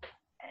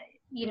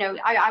 you know,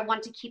 I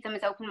want to keep them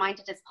as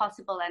open-minded as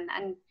possible,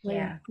 and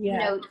you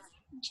know,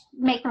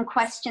 make them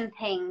question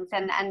things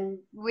and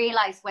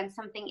realize when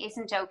something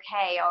isn't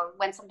okay or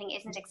when something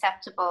isn't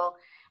acceptable.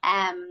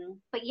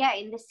 But yeah,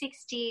 in the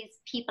 60s,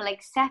 people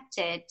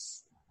accepted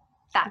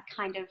that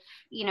kind of,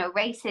 you know,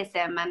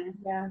 racism, and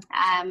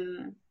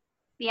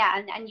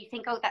and you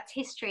think, oh, that's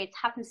history, it's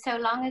happened so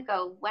long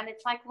ago, when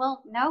it's like,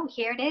 well, no,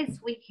 here it is,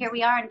 here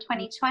we are in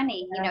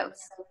 2020. You know,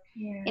 so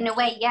in a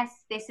way,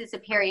 yes, this is a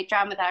period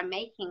drama that I'm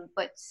making,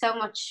 but so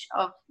much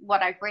of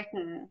what I've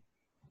written,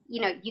 you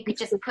know, you could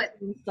just put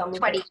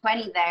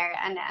 2020 there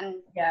and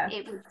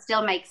it would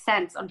still make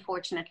sense,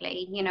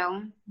 unfortunately, you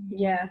know.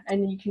 Yeah,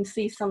 and you can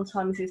see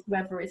sometimes it's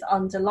whether it's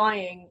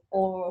underlying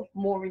or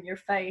more in your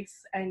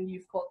face, and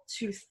you've got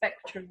two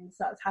spectrums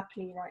that's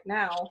happening right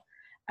now,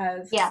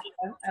 as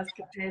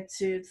compared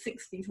to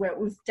 60s, where it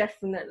was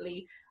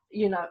definitely,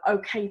 you know,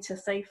 okay to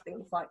say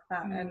things like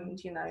that. And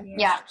you know,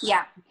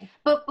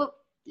 but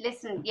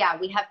listen,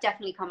 we have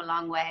definitely come a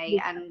long way,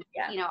 and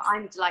you know,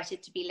 I'm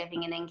delighted to be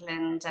living in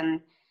England,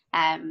 and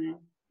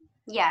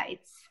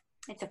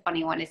it's a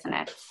funny one, isn't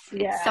it?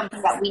 It's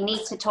something that we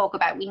need to talk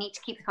about. We need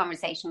to keep the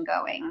conversation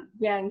going.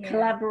 And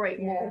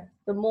collaborate more.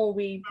 The more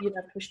we, you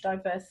know, push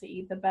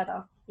diversity, the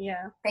better.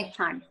 Big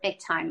time.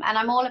 And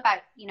I'm all about,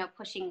 you know,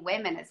 pushing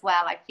women as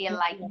well. I feel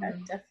like,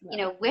 you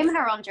know, women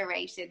are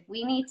underrated.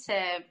 We need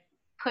to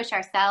push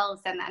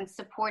ourselves and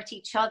support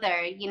each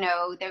other. You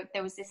know,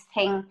 there was this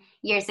thing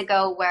years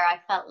ago where I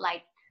felt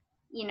like,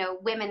 you know,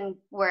 women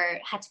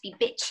had to be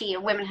bitchy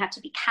and women had to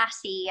be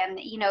catty, and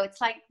you know,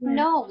 it's like,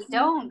 no, we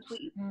don't.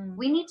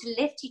 We need to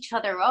lift each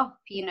other up,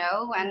 you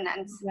know,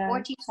 and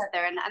support each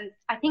other, and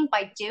I think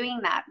by doing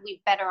that,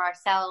 we better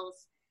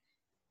ourselves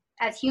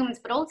as humans,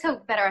 but also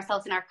better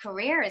ourselves in our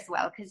career as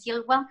well, because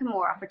you'll welcome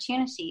more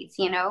opportunities,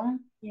 you know.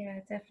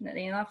 Yeah,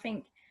 definitely. And I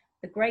think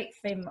the great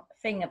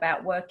thing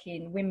about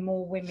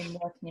more women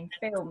working in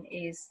film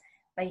is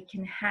they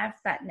can have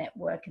that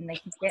network and they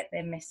can get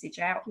their message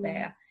out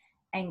there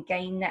and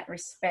gain that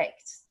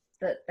respect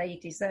that they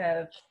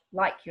deserve,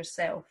 like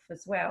yourself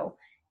as well,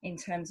 in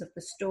terms of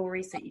the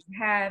stories that you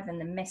have and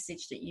the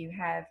message that you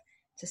have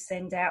to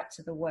send out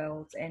to the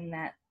world, and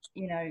that,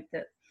 you know,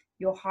 that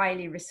you're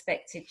highly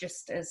respected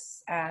just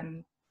as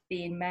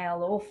being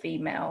male or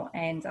female.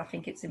 And I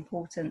think it's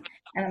important,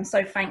 and I'm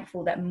so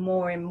thankful that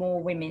more and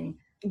more women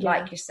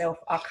like yourself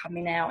are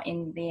coming out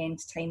in the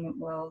entertainment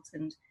world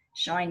and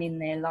shining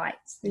their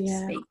lights, so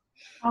to speak.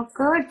 Oh,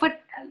 good.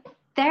 But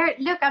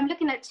look, I'm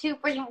looking at two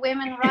brilliant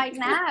women right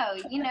now.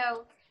 You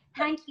know,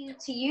 thank you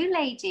to you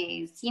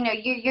ladies. You know,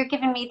 you're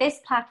giving me this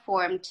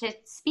platform to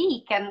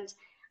speak, and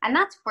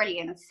that's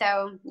brilliant.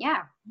 So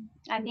yeah,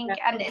 I think,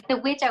 and The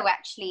Widow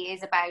actually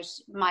is about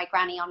my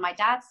granny on my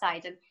dad's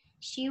side, and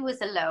she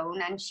was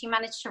alone and she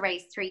managed to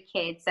raise 3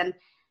 kids, and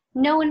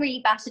no one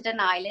really batted an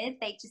eyelid.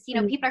 They just, you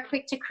know, people are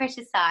quick to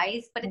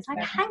criticize, but it's like,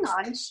 hang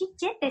on, she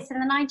did this in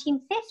the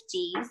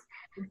 1950s.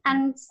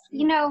 And,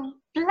 you know,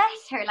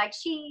 bless her, like,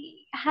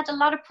 she had a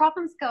lot of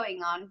problems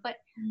going on, but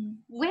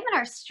women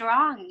are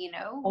strong, you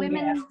know.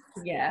 Women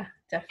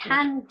definitely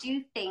can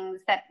do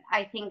things that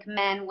I think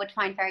men would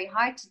find very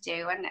hard to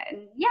do. And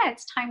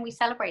it's time we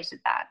celebrated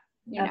that.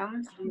 You know,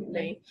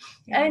 absolutely.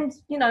 And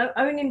you know,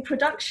 owning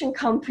production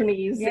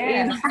companies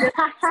is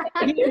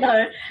just, you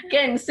know,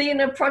 again,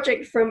 seeing a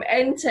project from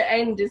end to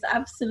end is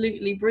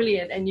absolutely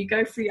brilliant, and you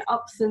go through your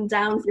ups and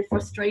downs, your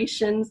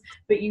frustrations,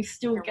 but you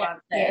still get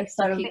there.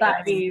 So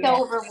that is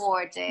so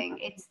rewarding.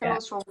 It's the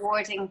most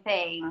rewarding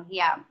thing.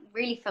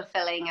 Really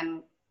fulfilling.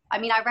 And I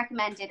mean, I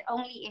recommend it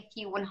only if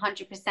you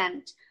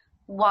 100%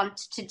 want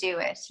to do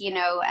it, you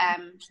know.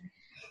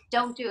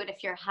 Don't do it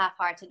if you're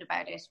half-hearted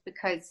about it,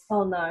 because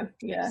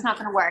it's not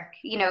going to work.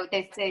 You know,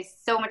 there's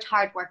so much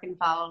hard work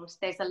involved.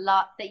 There's a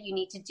lot that you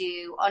need to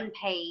do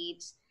unpaid,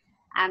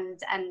 and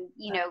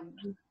you know,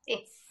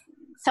 it's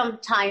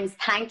sometimes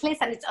thankless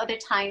and it's other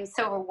times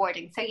so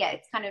rewarding. So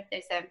it's kind of,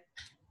 there's a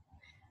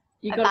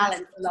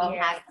balance.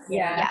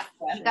 You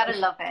got to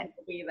love it.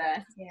 Be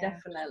there,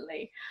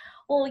 definitely.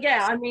 Well,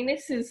 I mean,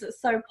 this is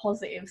so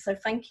positive. So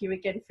thank you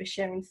again for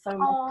sharing so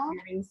much of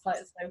your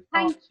insights so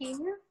far. Thank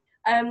you.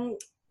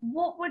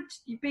 What would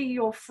be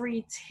your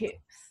 3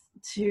 tips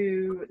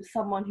to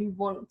someone who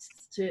wants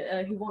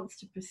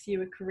to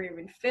pursue a career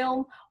in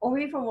film, or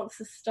even wants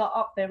to start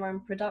up their own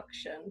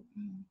production?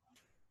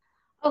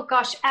 Oh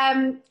gosh,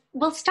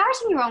 well,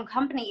 starting your own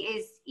company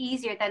is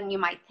easier than you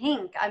might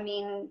think. I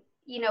mean,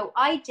 you know,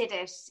 I did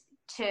it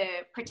to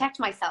protect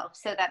myself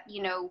so that,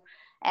 you know,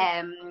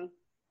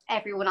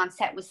 everyone on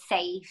set was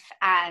safe,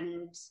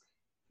 and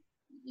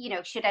you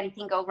know, should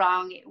anything go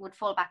wrong, it would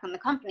fall back on the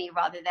company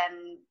rather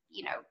than,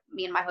 you know,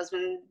 me and my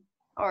husband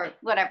or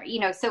whatever, you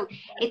know. So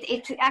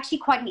it's actually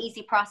quite an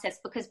easy process,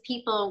 because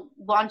people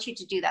want you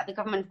to do that. The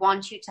government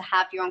wants you to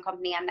have your own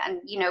company,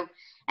 and you know,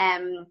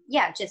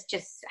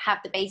 just have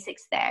the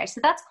basics there.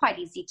 So that's quite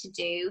easy to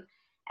do.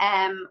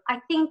 I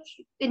think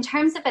in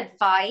terms of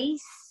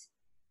advice,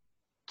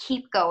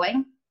 keep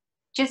going.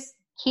 Just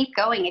keep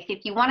going.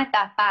 If you want it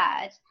that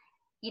bad,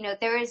 you know,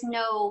 there is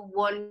no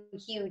one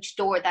huge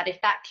door that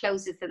if that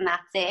closes, then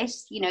that's it.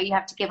 You know, you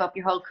have to give up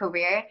your whole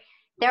career.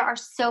 There are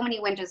so many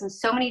windows and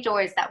so many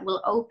doors that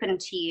will open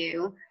to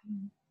you.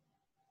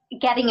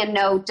 Getting a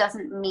no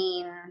doesn't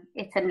mean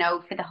it's a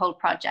no for the whole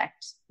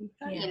project.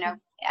 You know,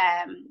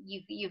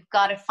 you've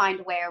got to find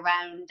a way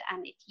around.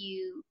 And if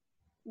you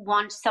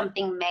want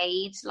something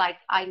made, like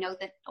I know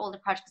that all the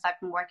projects I've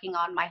been working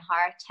on, my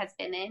heart has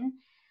been in,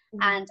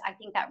 and I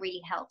think that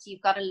really helps.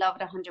 You've got to love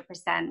it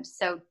 100%.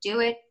 So do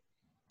it.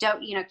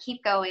 Don't, you know,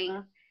 keep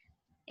going.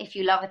 If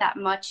you love it that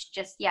much,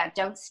 just,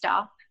 don't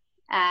stop.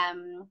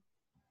 And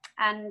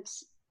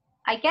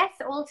I guess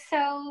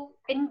also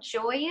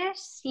enjoy it,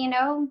 you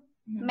know,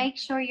 make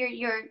sure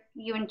you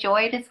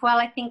enjoy it as well.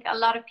 I think a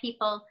lot of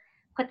people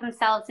put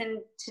themselves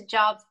into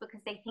jobs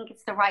because they think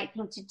it's the right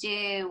thing to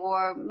do,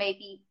 or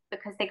maybe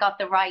because they got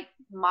the right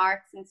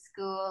marks in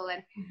school,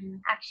 and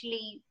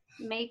actually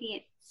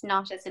maybe it's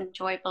not as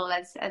enjoyable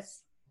as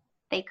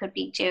they could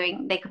be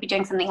doing. They could be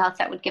doing something else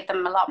that would give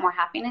them a lot more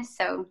happiness.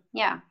 So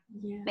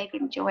maybe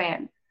enjoy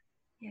it.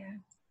 Yeah,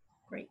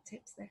 great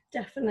tips there.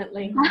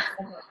 Definitely.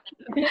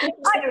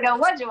 I don't know,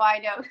 what do I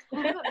know?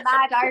 I'm a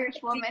mad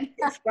Irish woman.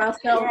 It's for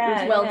ourselves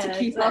as well, to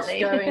keep us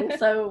going,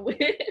 so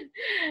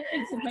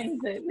it's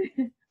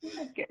amazing.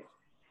 Good.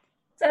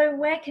 So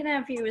where can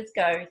our viewers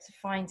go to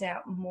find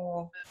out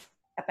more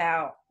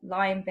about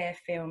Lion Bear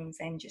Films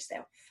and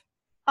yourself?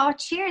 Oh,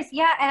 cheers.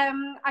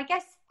 I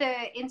guess the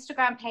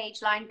Instagram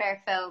page, Lion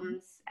Bear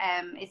Films,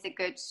 is a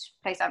good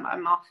place.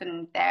 I'm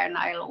often there, and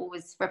I'll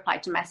always reply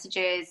to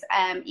messages.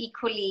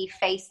 Equally,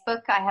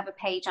 Facebook. I have a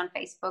page on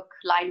Facebook,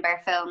 Lion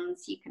Bear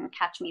Films. You can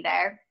catch me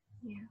there.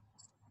 Yeah.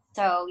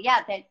 So,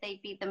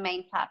 they'd be the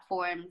main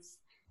platforms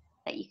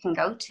that you can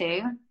go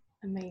to.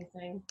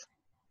 Amazing.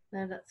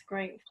 No, that's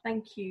great.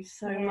 Thank you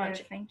so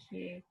much. Thank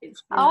you.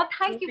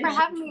 Thank you for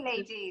having me,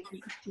 ladies.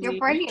 You're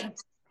brilliant.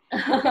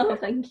 Oh,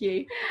 thank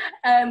you.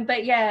 But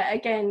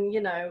again,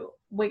 you know,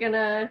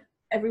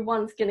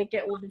 everyone's gonna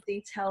get all the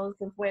details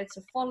of where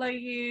to follow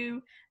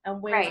you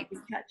and where you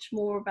can catch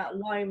more about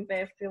Lion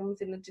Bear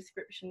Films in the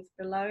descriptions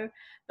below.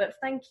 But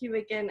thank you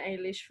again,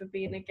 Ailish, for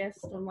being a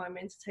guest on Rhyme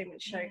Entertainment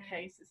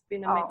Showcase. It's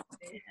been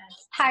amazing.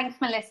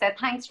 Thanks, Melissa.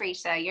 Thanks,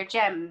 Rita. You're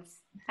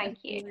gems.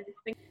 Thank you.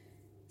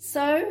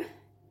 So,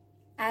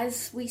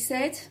 as we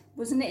said,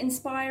 wasn't it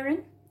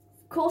inspiring?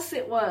 Of course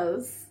it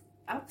was.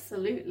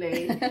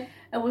 Absolutely.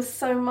 There was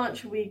so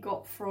much we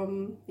got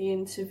from the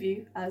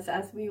interview, as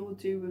we all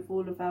do with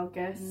all of our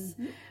guests.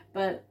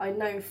 But I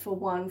know for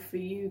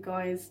you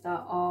guys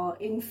that are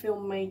in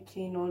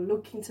filmmaking or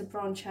looking to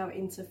branch out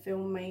into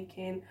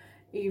filmmaking,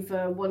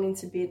 either wanting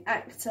to be an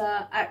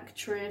actor,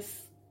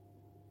 actress,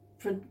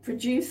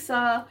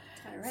 producer,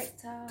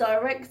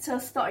 director,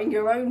 starting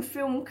your own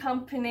film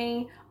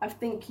company, I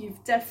think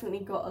you've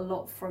definitely got a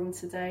lot from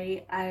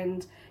today.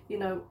 And, you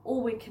know,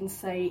 all we can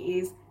say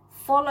is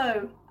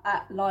follow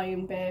at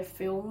Lion Bear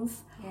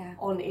Films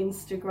on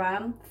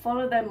Instagram,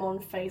 follow them on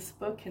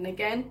Facebook, and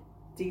again,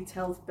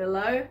 details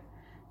below.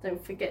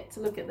 Don't forget to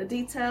look at the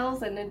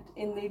details and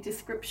in the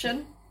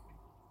description.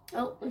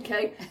 Oh,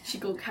 okay, she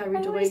got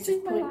carried away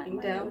just pointing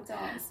down.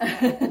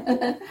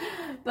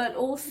 But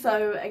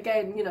also,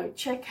 again, you know,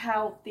 check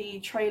out the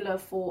trailer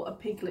for A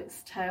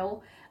Piglet's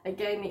Tale.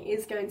 Again, it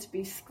is going to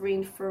be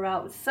screened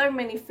throughout so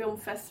many film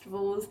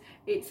festivals.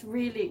 It's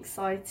really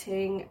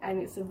exciting, and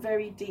it's a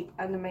very deep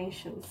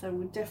animation, so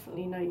we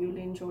definitely know you'll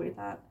enjoy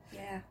that.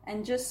 Yeah,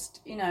 and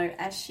just, you know,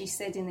 as she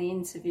said in the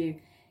interview,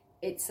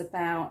 it's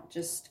about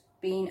just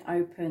being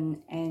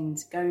open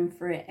and going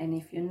for it. And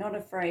if you're not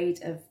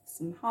afraid of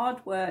some hard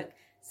work,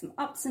 some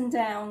ups and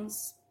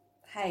downs,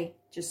 hey,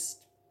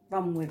 just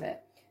run with it.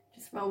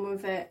 Just run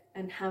with it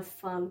and have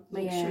fun.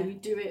 Make sure you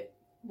do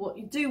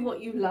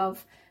what you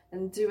love,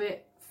 and do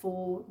it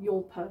for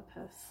your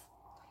purpose.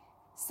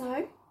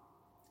 So,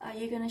 are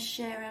you going to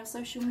share our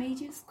social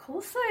medias? Of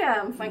course I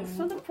am. Thanks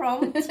for the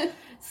prompt.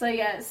 So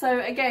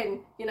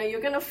again, you know, you're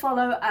going to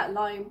follow at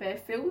Lion Bear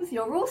Films.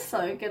 You're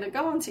also going to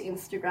go onto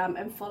Instagram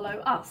and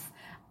follow us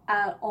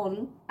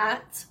on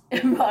at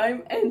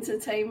Rhyme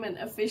Entertainment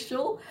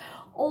Official,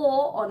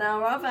 or on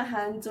our other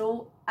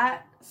handle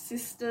at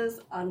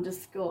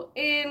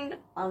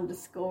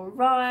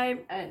sisters_in_rhyme.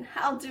 And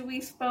how do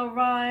we spell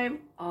rhyme?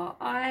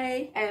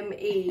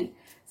 RIME.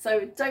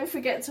 So don't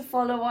forget to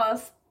follow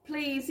us.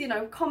 Please, you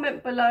know,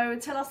 comment below,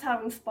 tell us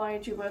how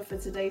inspired you were for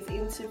today's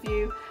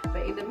interview.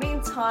 But in the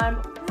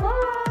meantime,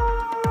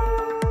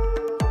 bye!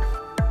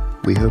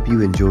 We hope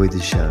you enjoyed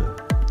the show.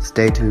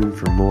 Stay tuned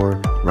for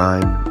more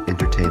Rhyme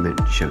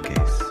Entertainment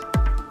Showcase.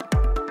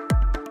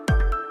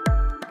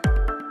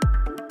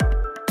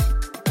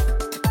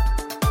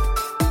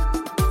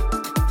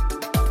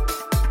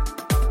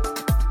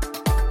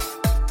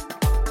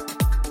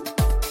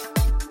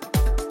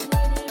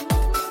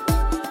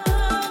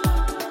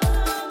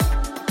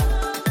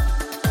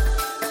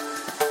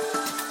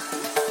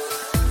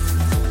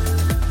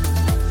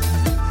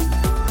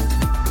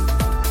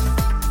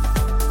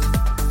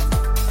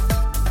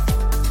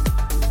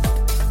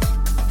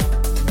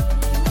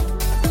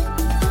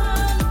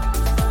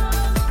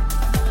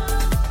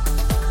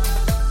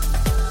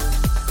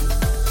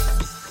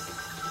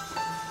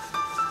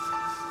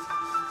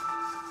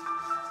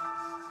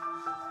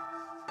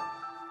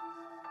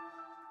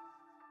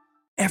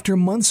 After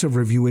months of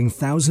reviewing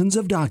thousands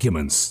of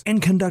documents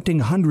and conducting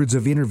hundreds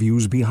of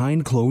interviews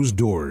behind closed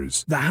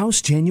doors, the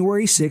House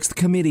January 6th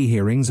committee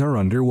hearings are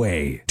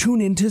underway. Tune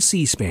in to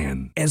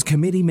C-SPAN as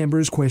committee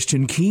members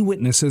question key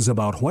witnesses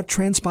about what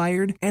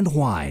transpired and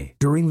why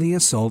during the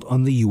assault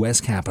on the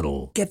U.S.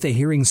 Capitol. Get the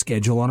hearing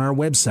schedule on our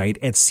website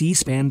at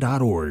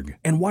cspan.org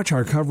and watch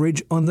our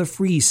coverage on the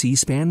free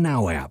C-SPAN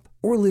Now app.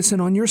 Or listen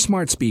on your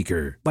smart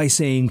speaker by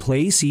saying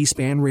play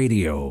C-SPAN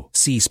Radio.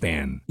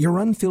 C-SPAN, your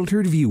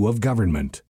unfiltered view of government.